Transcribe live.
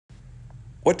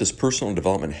What does personal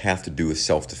development have to do with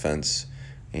self-defense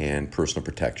and personal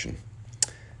protection?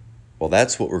 Well,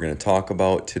 that's what we're going to talk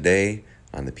about today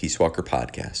on the Peace Walker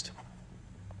podcast.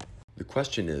 The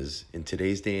question is, in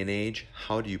today's day and age,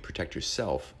 how do you protect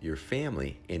yourself, your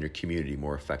family, and your community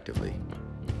more effectively?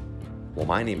 Well,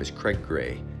 my name is Craig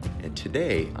Gray, and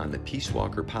today on the Peace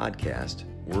Walker podcast,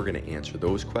 we're going to answer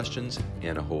those questions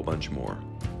and a whole bunch more.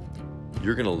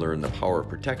 You're going to learn the power of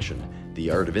protection, the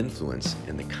art of influence,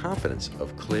 and the confidence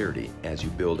of clarity as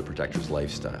you build a protector's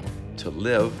lifestyle to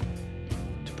live,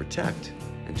 to protect,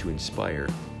 and to inspire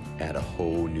at a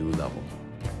whole new level.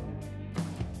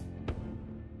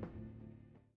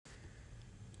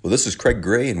 Well, this is Craig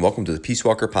Gray, and welcome to the Peace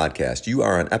Walker podcast. You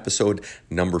are on episode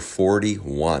number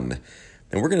 41,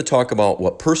 and we're going to talk about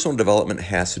what personal development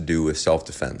has to do with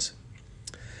self-defense.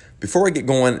 Before I get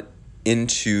going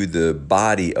into the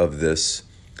body of this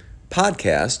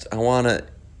podcast, I want to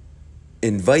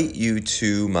invite you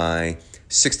to my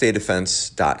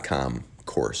 6daydefense.com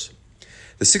course.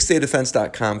 The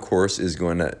 6daydefense.com course is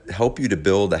going to help you to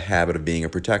build a habit of being a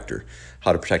protector.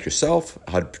 How to protect yourself,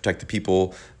 how to protect the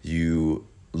people you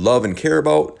love and care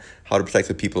about, how to protect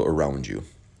the people around you.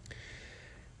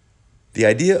 The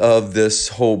idea of this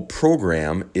whole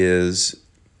program is,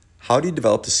 how do you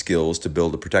develop the skills to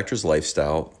build a protector's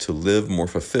lifestyle to live more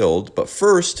fulfilled? But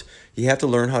first, you have to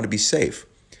learn how to be safe.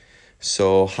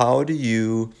 So how do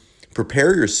you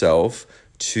prepare yourself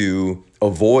to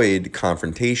avoid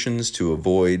confrontations, to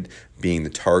avoid being the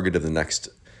target of the next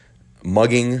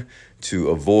mugging, to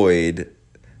avoid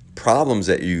problems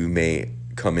that you may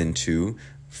come into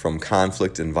from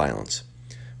conflict and violence?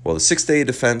 Well, the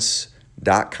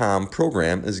 6daydefense.com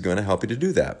program is going to help you to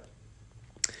do that.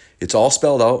 It's all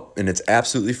spelled out and it's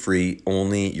absolutely free.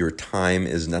 Only your time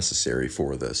is necessary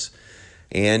for this.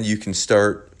 And you can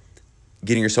start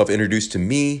getting yourself introduced to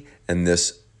me and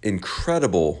this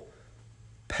incredible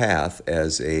path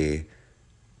as a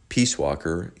peace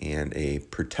walker and a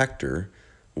protector,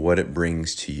 what it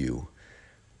brings to you.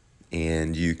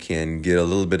 And you can get a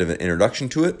little bit of an introduction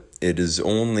to it. It is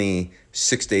only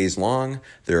 6 days long.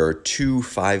 There are 2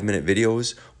 5-minute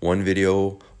videos. One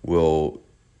video will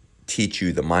teach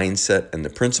you the mindset and the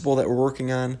principle that we're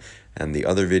working on, and the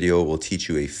other video will teach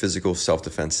you a physical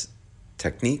self-defense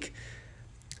technique,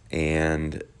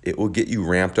 and it will get you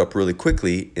ramped up really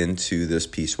quickly into this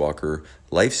Peace Walker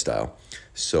lifestyle.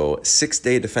 So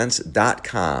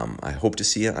 6daydefense.com. I hope to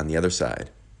see you on the other side.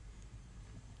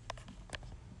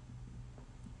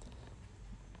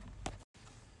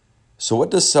 So what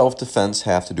does self-defense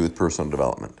have to do with personal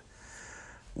development?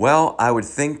 Well, I would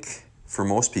think for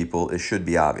most people it should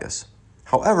be obvious.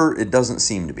 However, it doesn't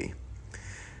seem to be.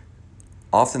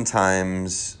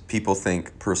 Oftentimes, people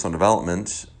think personal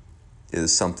development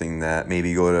is something that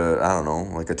maybe you go to,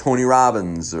 like a Tony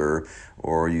Robbins, or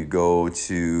you go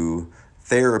to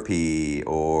therapy,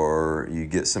 or you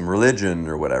get some religion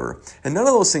or whatever. And none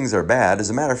of those things are bad. As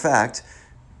a matter of fact,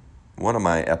 one of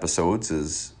my episodes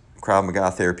is Krav Maga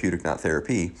therapeutic, not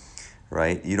therapy,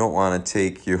 right? You don't want to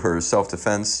take your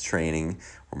self-defense training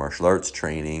or martial arts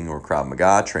training or Krav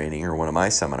Maga training or one of my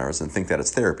seminars and think that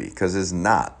it's therapy, because it's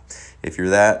not. If you're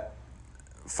that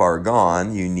far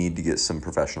gone, you need to get some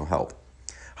professional help.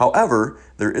 However,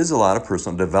 there is a lot of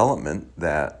personal development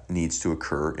that needs to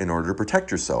occur in order to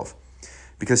protect yourself.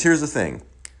 Because here's the thing,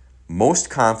 most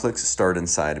conflicts start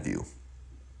inside of you.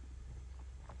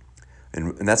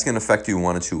 And that's going to affect you in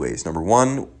one of two ways. Number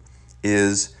one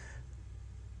is,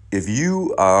 if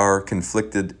you are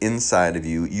conflicted inside of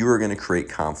you, you are going to create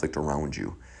conflict around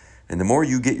you. And the more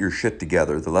you get your shit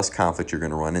together, the less conflict you're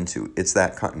going to run into. It's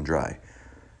that cut and dry.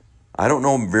 I don't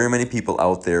know very many people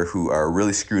out there who are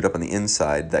really screwed up on the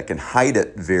inside that can hide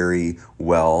it very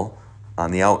well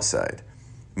on the outside.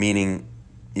 Meaning,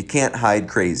 you can't hide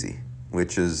crazy,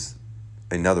 which is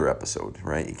another episode,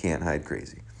 right? You can't hide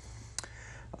crazy.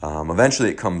 Eventually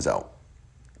it comes out.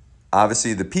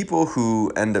 Obviously, the people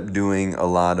who end up doing a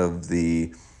lot of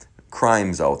the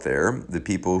crimes out there, the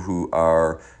people who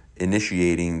are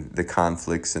initiating the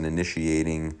conflicts and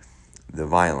initiating the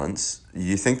violence,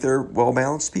 you think they're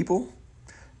well-balanced people?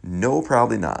 No,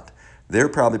 probably not. They're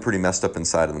probably pretty messed up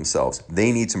inside of themselves.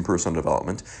 They need some personal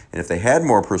development. And if they had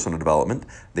more personal development,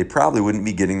 they probably wouldn't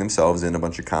be getting themselves in a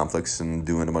bunch of conflicts and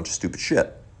doing a bunch of stupid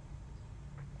shit.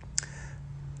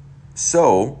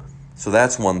 So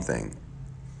that's one thing.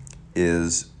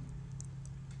 Is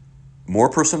more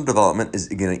personal development is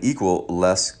going to equal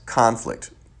less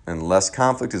conflict, and less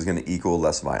conflict is going to equal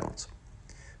less violence.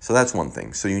 So that's one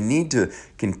thing. So you need to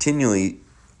continually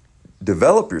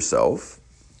develop yourself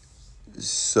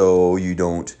so you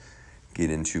don't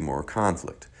get into more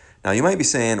conflict. Now, you might be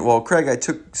saying, well, Craig, I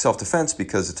took self-defense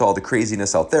because it's all the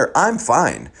craziness out there. I'm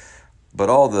fine, but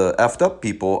all the effed up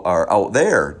people are out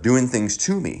there doing things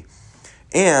to me.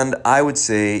 And I would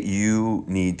say you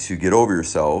need to get over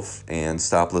yourself and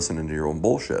stop listening to your own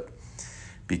bullshit,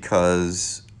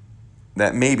 because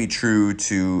that may be true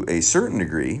to a certain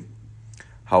degree.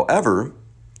 However,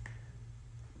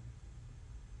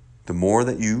 the more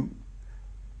that you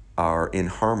are in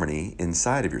harmony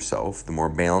inside of yourself, the more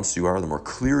balanced you are, the more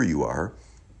clear you are,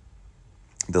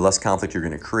 the less conflict you're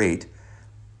going to create.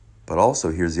 But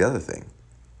also, here's the other thing.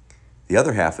 The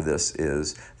other half of this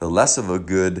is the less of a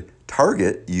good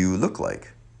target you look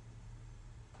like.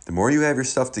 The more you have your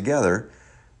stuff together,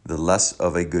 the less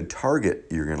of a good target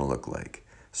you're going to look like.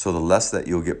 So the less that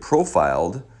you'll get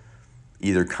profiled,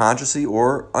 either consciously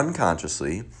or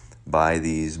unconsciously, by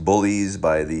these bullies,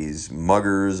 by these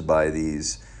muggers, by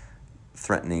these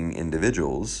threatening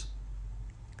individuals,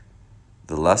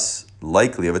 the less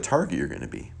likely of a target you're going to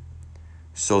be.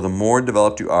 So the more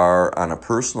developed you are on a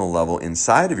personal level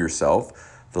inside of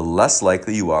yourself, the less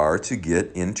likely you are to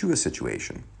get into a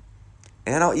situation.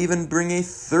 And I'll even bring a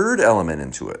third element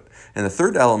into it. And the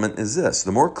third element is this: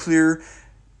 the more clear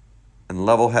and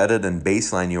level-headed and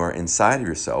baseline you are inside of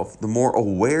yourself, the more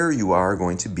aware you are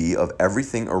going to be of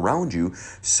everything around you.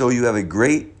 So you have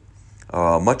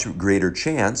a much greater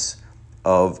chance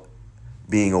of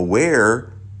being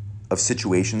aware of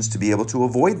situations to be able to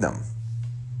avoid them.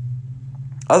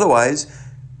 Otherwise,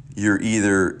 you're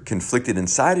either conflicted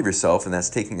inside of yourself, and that's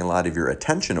taking a lot of your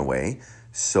attention away,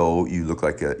 so you look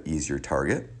like an easier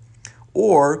target,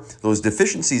 or those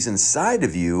deficiencies inside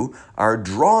of you are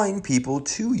drawing people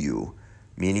to you,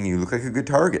 meaning you look like a good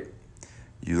target.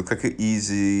 You look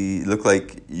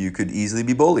like you could easily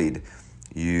be bullied.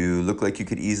 You look like you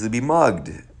could easily be mugged.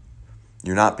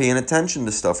 You're not paying attention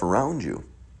to stuff around you.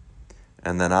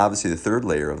 And then obviously the third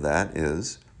layer of that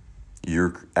is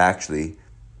you're actually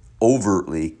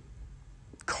overtly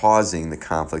causing the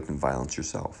conflict and violence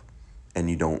yourself. And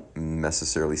you don't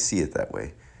necessarily see it that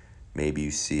way. Maybe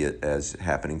you see it as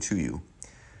happening to you.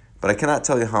 But I cannot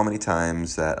tell you how many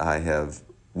times that I have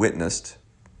witnessed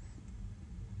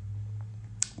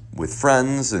with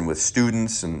friends and with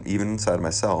students and even inside of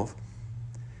myself,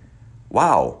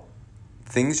 wow,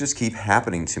 things just keep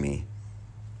happening to me.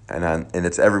 And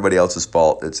it's everybody else's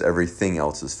fault. It's everything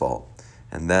else's fault.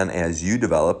 And then as you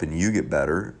develop and you get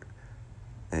better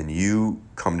and you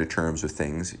come to terms with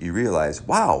things, you realize,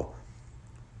 wow,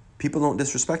 people don't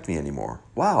disrespect me anymore.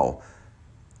 Wow,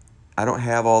 I don't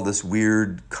have all this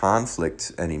weird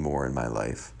conflict anymore in my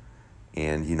life.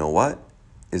 And you know what?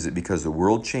 Is it because the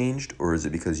world changed, or is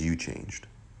it because you changed?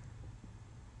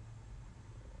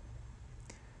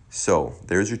 So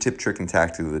there's your tip, trick, and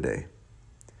tactic of the day.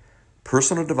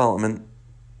 Personal development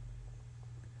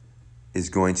is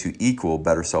going to equal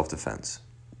better self-defense.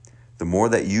 The more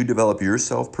that you develop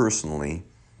yourself personally,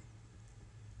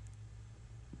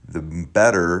 the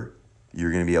better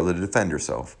you're going to be able to defend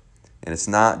yourself. And it's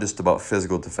not just about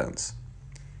physical defense.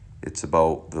 It's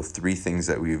about the three things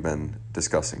that we've been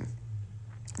discussing.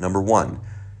 Number one,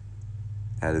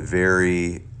 at a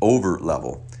very overt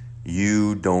level,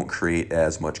 you don't create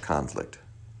as much conflict,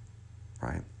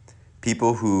 right?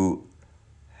 People who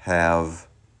have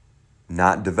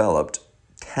not developed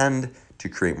tend to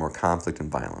create more conflict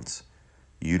and violence.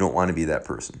 You don't want to be that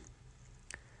person.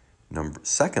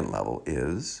 Second level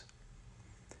is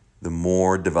the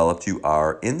more developed you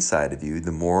are inside of you,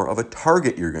 the more of a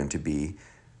target you're going to be.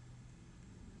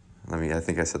 I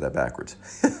think I said that backwards.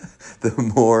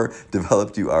 The more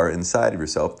developed you are inside of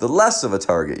yourself, the less of a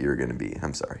target you're going to be.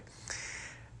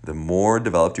 The more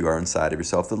developed you are inside of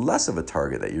yourself, the less of a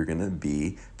target that you're going to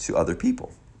be to other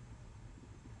people.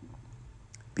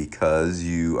 Because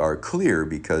you are clear,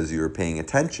 because you're paying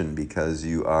attention, because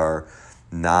you are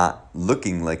not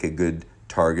looking like a good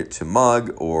target to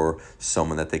mug or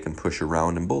someone that they can push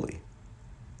around and bully.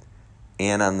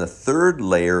 And on the third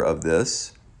layer of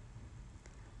this,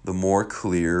 the more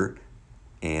clear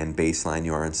and baseline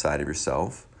you are inside of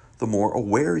yourself, the more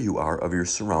aware you are of your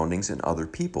surroundings and other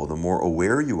people, the more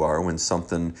aware you are when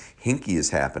something hinky is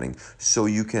happening, so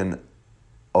you can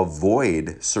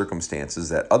avoid circumstances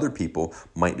that other people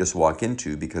might just walk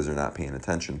into because they're not paying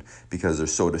attention, because they're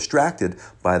so distracted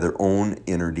by their own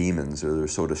inner demons, or they're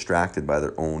so distracted by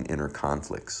their own inner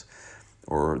conflicts,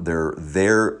 or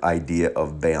their idea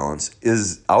of balance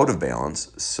is out of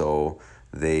balance, so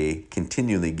they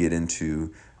continually get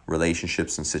into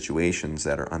relationships and situations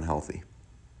that are unhealthy.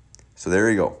 So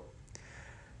there you go.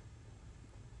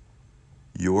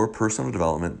 Your personal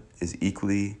development is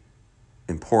equally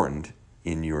important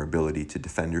in your ability to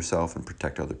defend yourself and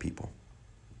protect other people.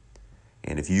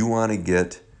 And if you want to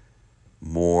get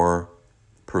more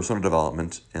personal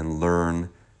development and learn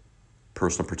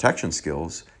personal protection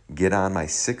skills, get on my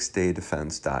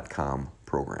 6daydefense.com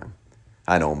program.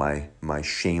 I know, my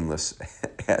shameless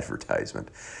advertisement,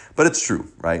 but it's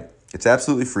true, right? It's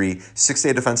absolutely free.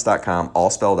 6daydefense.com, all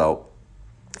spelled out.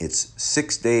 It's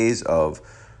 6 days of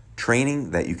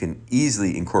training that you can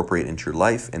easily incorporate into your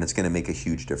life, and it's going to make a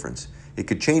huge difference. It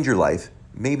could change your life,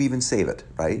 maybe even save it,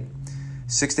 right?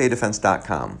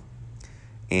 6daydefense.com.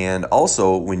 And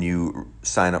also, when you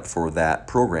sign up for that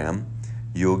program,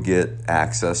 you'll get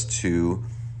access to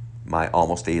my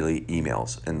Almost Daily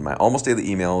emails. And my Almost Daily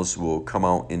emails will come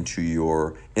out into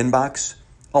your inbox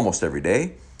almost every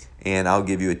day. And I'll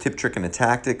give you a tip, trick, and a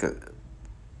tactic,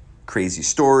 crazy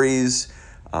stories,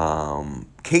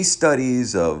 case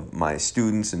studies of my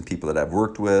students and people that I've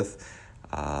worked with,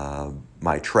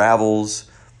 my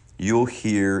travels. You'll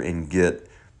hear and get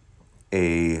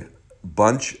a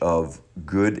bunch of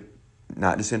good,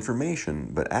 not just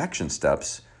information, but action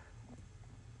steps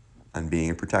on being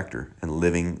a protector and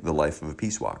living the life of a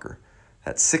peace walker.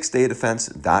 That's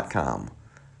 6daydefense.com.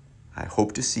 I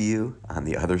hope to see you on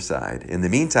the other side. In the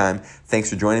meantime, thanks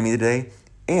for joining me today,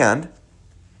 and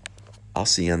I'll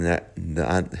see you on that.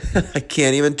 I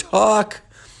can't even talk.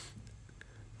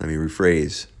 Let me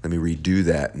rephrase. Let me redo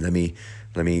that. Let me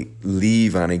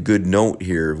leave on a good note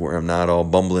here where I'm not all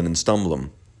bumbling and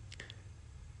stumbling.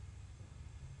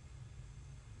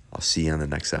 I'll see you on the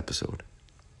next episode.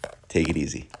 Take it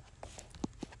easy.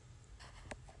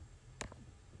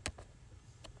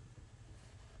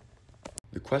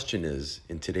 The question is,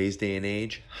 in today's day and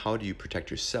age, how do you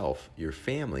protect yourself, your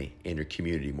family, and your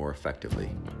community more effectively?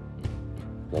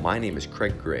 Well, my name is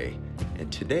Craig Gray, and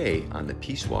today on the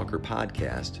Peace Walker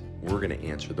podcast, we're going to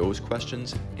answer those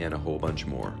questions and a whole bunch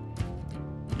more.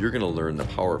 You're going to learn the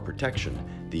power of protection,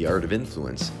 the art of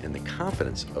influence, and the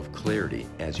confidence of clarity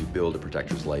as you build a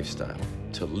protector's lifestyle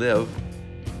to live,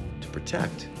 to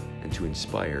protect, and to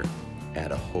inspire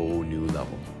at a whole new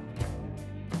level.